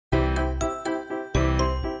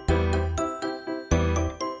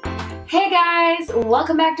Hey guys,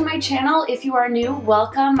 welcome back to my channel. If you are new,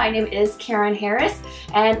 welcome. My name is Karen Harris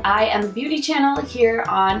and I am a beauty channel here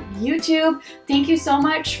on YouTube. Thank you so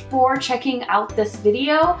much for checking out this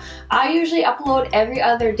video. I usually upload every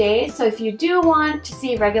other day, so if you do want to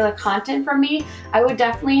see regular content from me, I would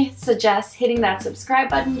definitely suggest hitting that subscribe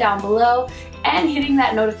button down below and hitting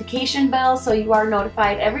that notification bell so you are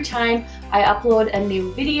notified every time I upload a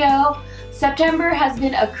new video. September has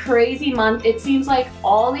been a crazy month. It seems like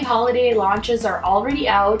all the holiday launches are already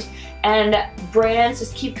out and brands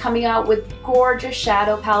just keep coming out with gorgeous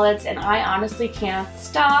shadow palettes, and I honestly can't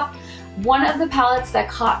stop. One of the palettes that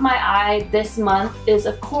caught my eye this month is,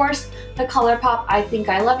 of course, the Colourpop I Think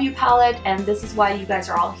I Love You palette, and this is why you guys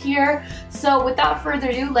are all here. So without further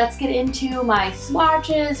ado, let's get into my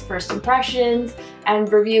swatches, first impressions,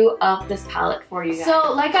 and review of this palette for you guys.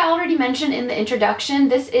 So like I already mentioned in the introduction,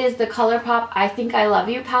 this is the Colourpop I Think I Love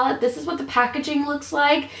You palette. This is what the packaging looks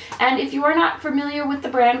like, and if you are not familiar with the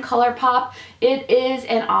brand Colourpop, it is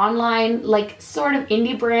an online, like, sort of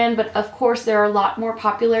indie brand, but of course they're a lot more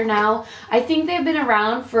popular now. I think they've been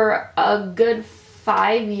around for a good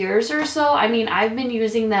 5 years or so. I mean, I've been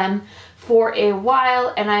using them for a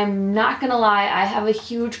while, and I'm not gonna lie, I have a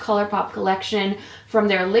huge Colourpop collection, from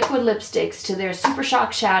their liquid lipsticks to their Super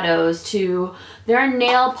Shock shadows to their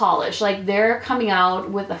nail polish. Like, they're coming out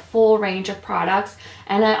with a full range of products,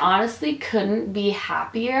 and I honestly couldn't be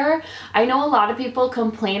happier. I know a lot of people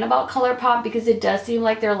complain about Colourpop because it does seem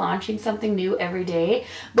like they're launching something new every day,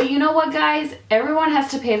 but you know what, guys? Everyone has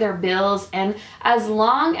to pay their bills, and as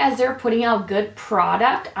long as they're putting out good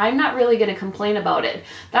product, I'm not really gonna complain about it.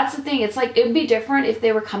 That's the thing. It's like, it'd be different if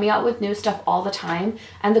they were coming out with new stuff all the time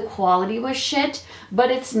and the quality was shit, but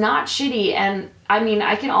it's not shitty. And I mean,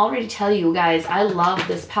 I can already tell you guys, I love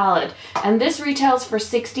this palette, and this retails for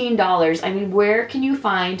 $16. I mean, where can you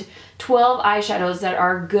find 12 eyeshadows that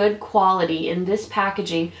are good quality in this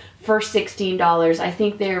packaging for $16? I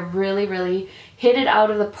think they're really hit it out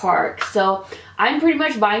of the park. So I'm pretty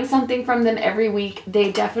much buying something from them every week.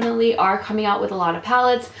 They definitely are coming out with a lot of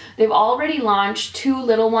palettes. They've already launched 2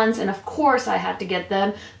 little ones, and of course I had to get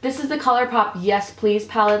them. This is the Colourpop Yes Please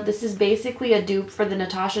palette. This is basically a dupe for the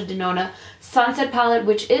Natasha Denona Sunset palette,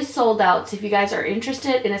 which is sold out. So if you guys are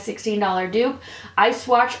interested in a $16 dupe, I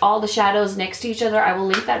swatch all the shadows next to each other. I will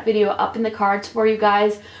link that video up in the cards for you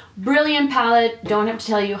guys. Brilliant palette, don't have to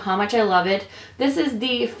tell you how much I love it. This is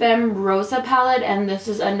the Femme Rosa palette, and this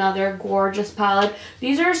is another gorgeous palette.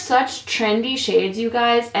 These are such trendy shades, you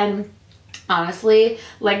guys, and honestly,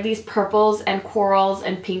 like, these purples and corals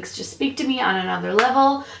and pinks just speak to me on another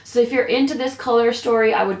level. So if you're into this color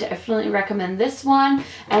story, I would definitely recommend this one.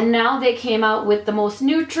 And now they came out with the most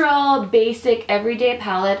neutral, basic, everyday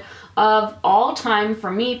palette of all time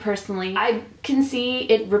for me personally. I can see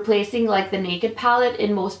it replacing, like, the Naked palette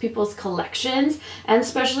in most people's collections, and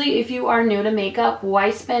especially if you are new to makeup,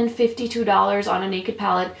 why spend $52 on a Naked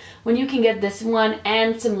palette when you can get this one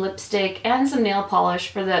and some lipstick and some nail polish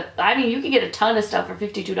for the, I mean, you can get a ton of stuff for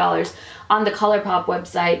 $52 on the Colourpop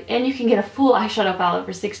website, and you can get a full eyeshadow palette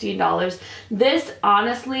for $16. This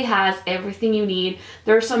honestly has everything you need.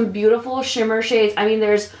 There's some beautiful shimmer shades. I mean,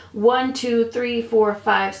 there's 1, 2, 3, 4,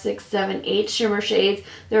 5, 6, 7, 8 shimmer shades.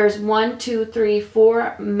 There's 1, 2, 3,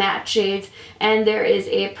 4 matte shades, and there is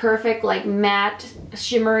a perfect, like, matte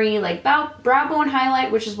shimmery, like, brow bone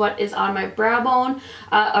highlight, which is what is on my brow bone.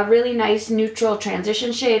 A really nice neutral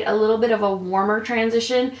transition shade, a little bit of a warmer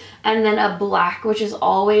transition, and then a black, which is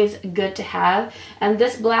always good to have. And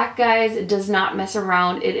this black, guys, does not mess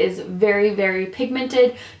around. It is very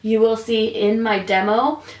pigmented. You will see in my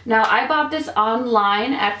demo. Now, I bought this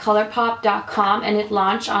online at colourpop.com, and it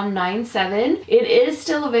launched on 9/7. It is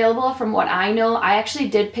still available from what I know. I actually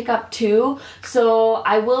did pick up 2, so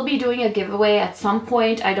I will be doing a giveaway at some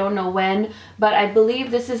point. I don't know when, but I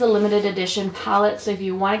believe this is a limited edition palette, so if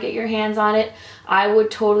you want to get your hands on it, I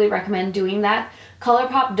would totally recommend doing that.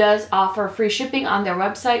 Colourpop does offer free shipping on their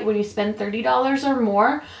website when you spend $30 or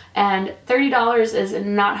more, and $30 is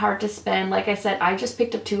not hard to spend. Like I said, I just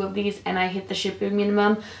picked up 2 of these and I hit the shipping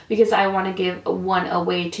minimum because I want to give one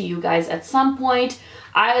away to you guys at some point.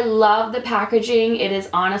 I love the packaging. It is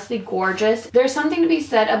honestly gorgeous. There's something to be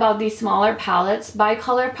said about these smaller palettes by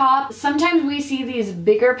Colourpop. Sometimes we see these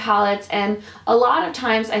bigger palettes, and a lot of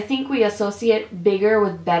times I think we associate bigger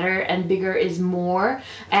with better, and bigger is more,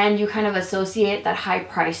 and you kind of associate that high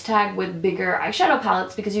price tag with bigger eyeshadow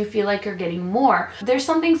palettes because you feel like you're getting more. There's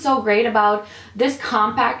something so great about this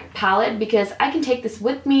compact palette because I can take this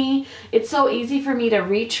with me. It's so easy for me to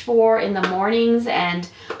reach for in the mornings, and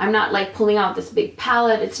I'm not like pulling out this big palette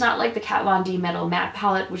palette. It's not like the Kat Von D Metal Matte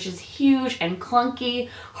palette, which is huge and clunky,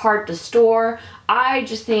 hard to store. I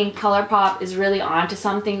just think Colourpop is really onto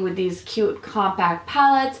something with these cute compact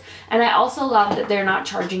palettes, and I also love that they're not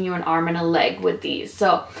charging you an arm and a leg with these.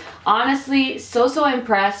 So honestly, so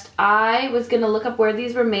impressed. I was gonna look up where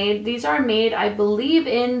these were made. These are made, I believe,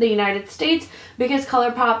 in the United States because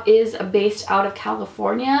Colourpop is based out of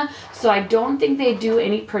California. So I don't think they do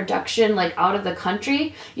any production like out of the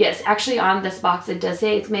country. Yes, actually on this box it does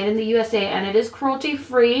say it's made in the USA and it is cruelty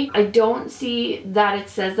free. I don't see that it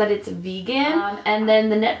says that it's vegan. And then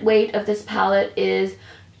the net weight of this palette is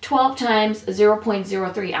 12 times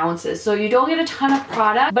 0.03 ounces. So you don't get a ton of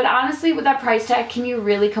product, but honestly with that price tag, can you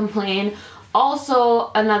really complain?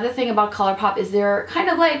 Also, another thing about Colourpop is they're kind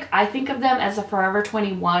of like, I think of them as a Forever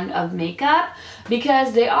 21 of makeup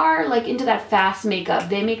because they are like into that fast makeup.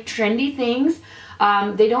 They make trendy things.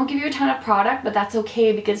 They don't give you a ton of product, but that's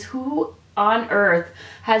okay because who on earth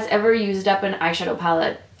has ever used up an eyeshadow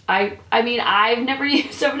palette? I mean, I've never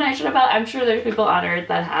used up an eyeshadow palette. I'm sure there's people on earth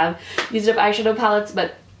that have used up eyeshadow palettes,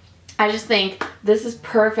 but I just think this is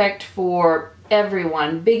perfect for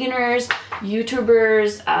everyone. Beginners,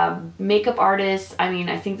 YouTubers, makeup artists. I mean,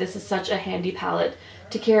 I think this is such a handy palette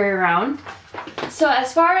to carry around. So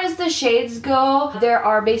as far as the shades go, there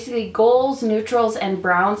are basically golds, neutrals, and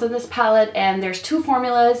browns in this palette, and there's two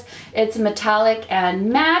formulas. It's metallic and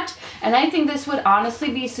matte, and I think this would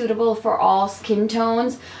honestly be suitable for all skin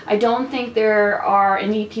tones. I don't think there are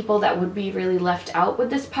any people that would be really left out with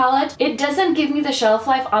this palette. It doesn't give me the shelf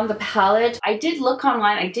life on the palette. I did look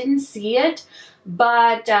online, I didn't see it,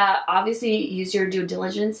 but obviously use your due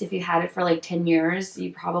diligence. If you had it for like 10 years,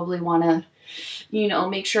 you probably want to, you know,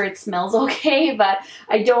 make sure it smells okay, but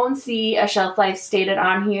I don't see a shelf life stated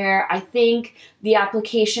on here. I think the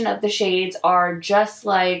application of the shades are just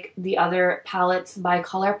like the other palettes by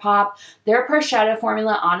Colourpop. Their per shadow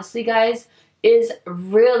formula, honestly guys, is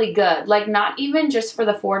really good. Like, not even just for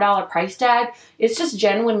the $4 price tag, it's just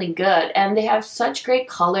genuinely good. And they have such great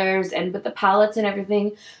colors, and with the palettes and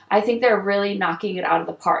everything, I think they're really knocking it out of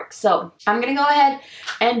the park. So I'm gonna go ahead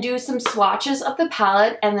and do some swatches of the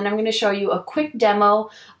palette, and then I'm gonna show you a quick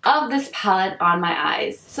demo of this palette on my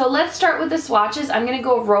eyes. So let's start with the swatches. I'm gonna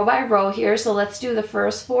go row by row here. So let's do the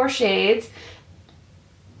first 4 shades.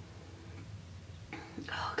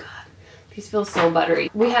 These feel so buttery.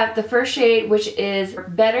 We have the first shade, which is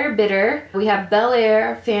Better Bitter. We have Bel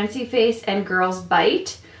Air, Fancy Face, and Girls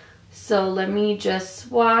Bite. So let me just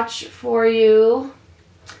swatch for you.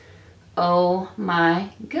 Oh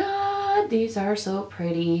my god, these are so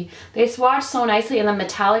pretty. They swatch so nicely, and the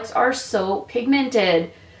metallics are so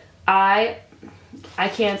pigmented. I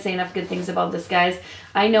can't say enough good things about this, guys.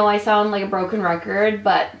 I know I sound like a broken record,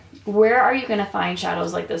 but where are you gonna find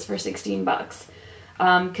shadows like this for 16 bucks?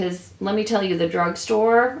 Because let me tell you, the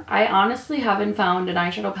drugstore, I honestly haven't found an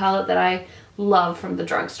eyeshadow palette that I love from the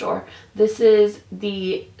drugstore. This is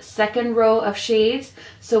the second row of shades.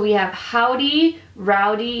 So we have Howdy,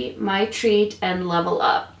 Rowdy, My Treat, and Level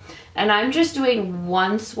Up. And I'm just doing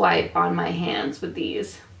one swipe on my hands with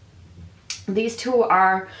these. These two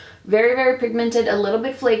are very pigmented, a little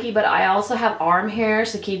bit flaky, but I also have arm hair,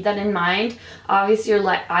 so keep that in mind. Obviously your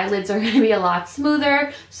eyelids are going to be a lot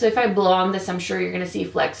smoother, so if I blow on this, I'm sure you're going to see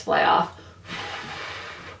flecks fly off.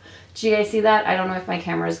 Do you guys see that? I don't know if my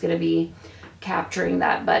camera is going to be capturing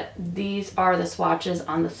that, but these are the swatches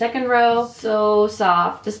on the second row. So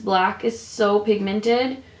soft. This black is so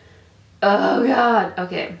pigmented. Oh god.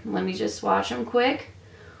 Okay, let me just swatch them quick.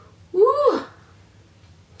 Woo!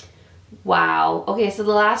 Wow. Okay, so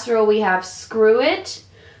the last row we have Screw It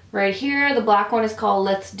right here. The black one is called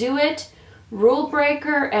Let's Do It, Rule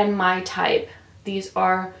Breaker, and My Type. These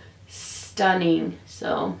are stunning.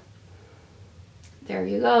 So there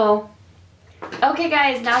you go. Okay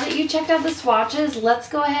guys, now that you checked out the swatches, let's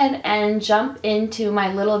go ahead and jump into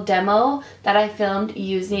my little demo that I filmed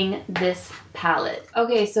using this palette.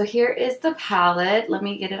 Okay, so here is the palette. Let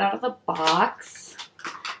me get it out of the box.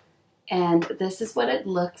 And this is what it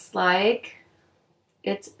looks like.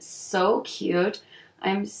 It's so cute.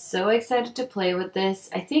 I'm so excited to play with this.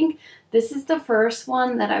 I think this is the first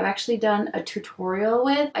one that I've actually done a tutorial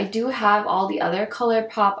with. I do have all the other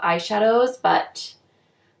Colourpop eyeshadows, but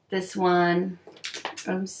this one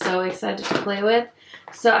I'm so excited to play with.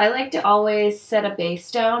 So I like to always set a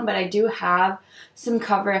base down, but I do have some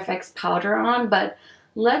Cover FX powder on, but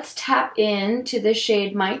let's tap into the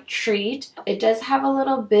shade My Treat. It does have a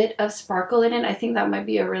little bit of sparkle in it. I think that might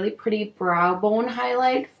be a really pretty brow bone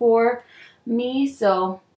highlight for me.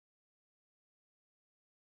 So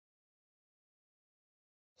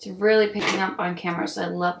it's really picking up on camera, so I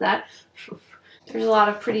love that. There's a lot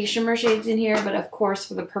of pretty shimmer shades in here, but of course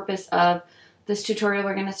for the purpose of this tutorial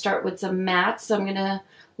we're going to start with some mattes. So I'm going to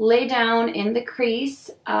lay down in the crease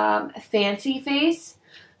Fancy Face,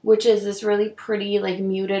 which is this really pretty like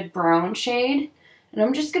muted brown shade. And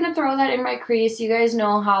I'm just going to throw that in my crease. You guys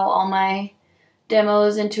know how all my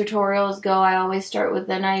demos and tutorials go. I always start with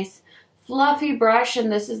a nice fluffy brush,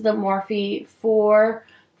 and this is the Morphe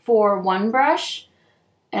 441 brush.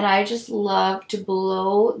 And I just love to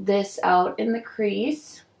blow this out in the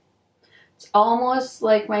crease. It's almost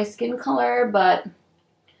like my skin color, but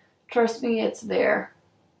trust me, it's there.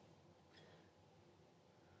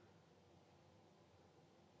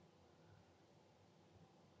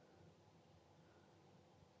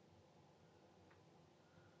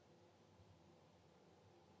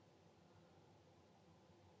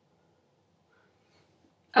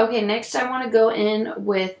 Okay, next I want to go in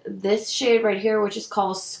with this shade right here, which is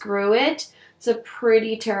called Screw It. It's a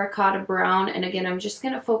pretty terracotta brown, and again, I'm just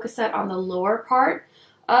going to focus that on the lower part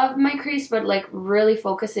of my crease, but like really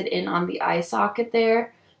focus it in on the eye socket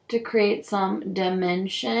there to create some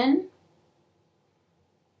dimension.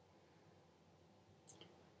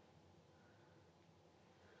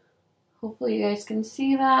 Hopefully you guys can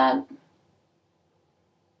see that.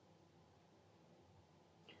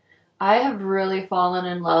 I have really fallen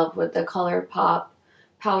in love with the Colourpop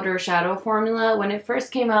powder shadow formula. When it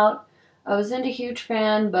first came out, I wasn't a huge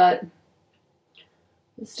fan, but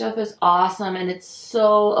this stuff is awesome and it's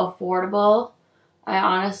so affordable. I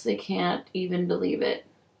honestly can't even believe it.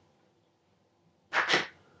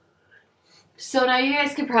 So now you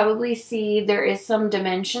guys can probably see there is some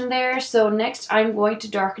dimension there. So next I'm going to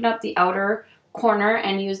darken up the outer corner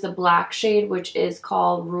and use the black shade, which is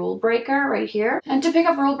called Rule Breaker right here. And to pick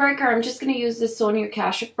up Rule Breaker, I'm just going to use this Sonia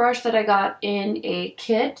Kashuk brush that I got in a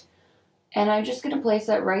kit, and I'm just going to place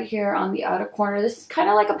that right here on the outer corner. This is kind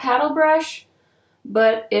of like a paddle brush,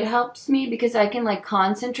 but it helps me because I can like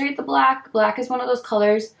concentrate the black. Black is one of those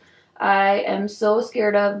colors I am so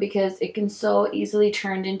scared of because it can so easily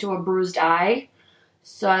turn into a bruised eye.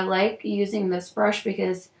 So I like using this brush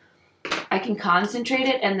because I can concentrate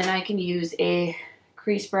it, and then I can use a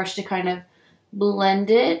crease brush to kind of blend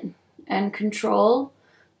it and control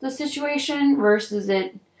the situation versus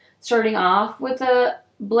it starting off with a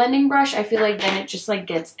blending brush. I feel like then it just like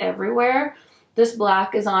gets everywhere. This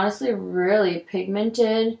black is honestly really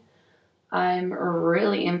pigmented. I'm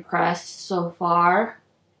really impressed so far.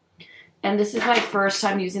 And this is my first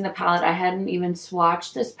time using the palette. I hadn't even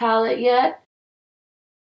swatched this palette yet.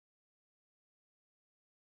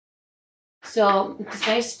 So it's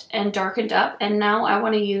nice and darkened up, and now I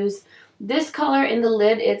want to use this color in the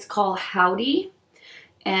lid. It's called Howdy,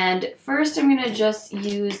 and first I'm going to just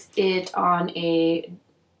use it on a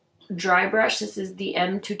dry brush. This is the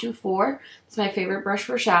M224. It's my favorite brush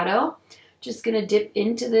for shadow. Just going to dip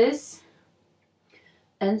into this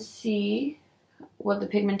and see what the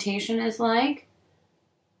pigmentation is like.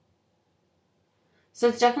 So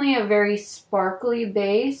it's definitely a very sparkly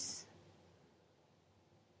base.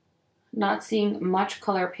 Not seeing much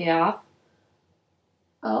color payoff.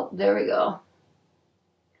 Oh, there we go.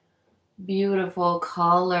 Beautiful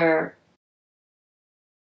color.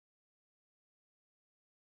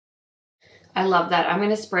 I love that. I'm going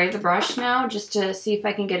to spray the brush now just to see if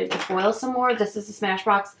I can get it to foil some more. This is the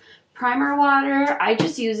Smashbox Primer Water. I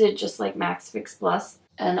just use it just like Max Fix Plus,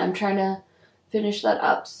 and I'm trying to finish that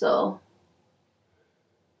up, so.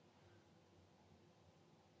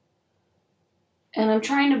 And I'm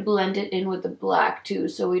trying to blend it in with the black too,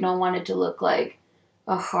 so we don't want it to look like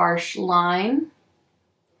a harsh line.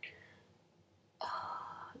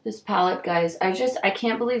 This palette, guys, I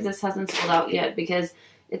can't believe this hasn't sold out yet because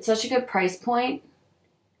it's such a good price point.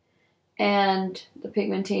 And the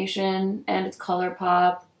pigmentation, and it's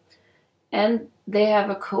Colourpop. And they have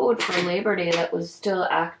a code for Labor Day that was still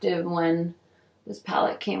active when this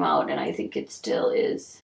palette came out, and I think it still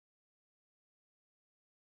is.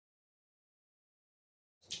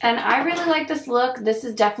 And I really like this look. This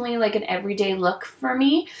is definitely like an everyday look for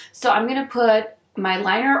me. So I'm going to put my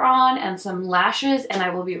liner on and some lashes, and I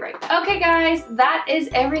will be right back. Okay guys, that is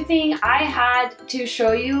everything I had to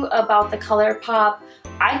show you about the Colourpop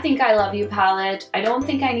I Think I Love You palette. I don't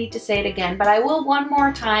think I need to say it again, but I will one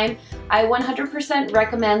more time. I 100%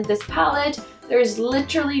 recommend this palette. There's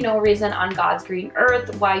literally no reason on God's green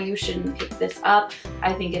earth why you shouldn't pick this up.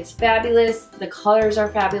 I think it's fabulous. The colors are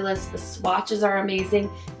fabulous. The swatches are amazing.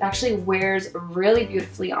 It actually wears really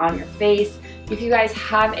beautifully on your face. If you guys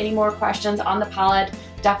have any more questions on the palette,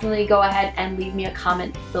 definitely go ahead and leave me a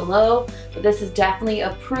comment below. But this is definitely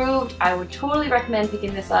approved. I would totally recommend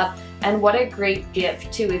picking this up. And what a great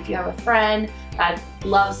gift too if you have a friend, that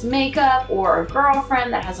loves makeup or a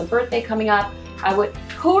girlfriend that has a birthday coming up, I would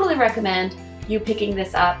totally recommend you picking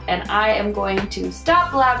this up. And I am going to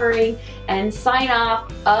stop blabbering and sign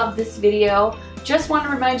off of this video. Just want to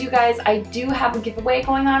remind you guys, I do have a giveaway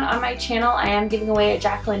going on my channel. I am giving away a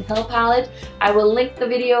Jaclyn Hill palette. I will link the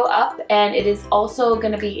video up, and it is also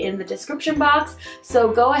going to be in the description box.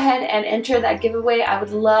 So go ahead and enter that giveaway. I would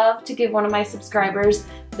love to give one of my subscribers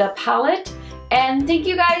the palette. And thank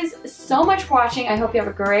you guys so much for watching. I hope you have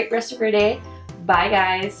a great rest of your day. Bye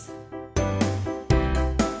guys.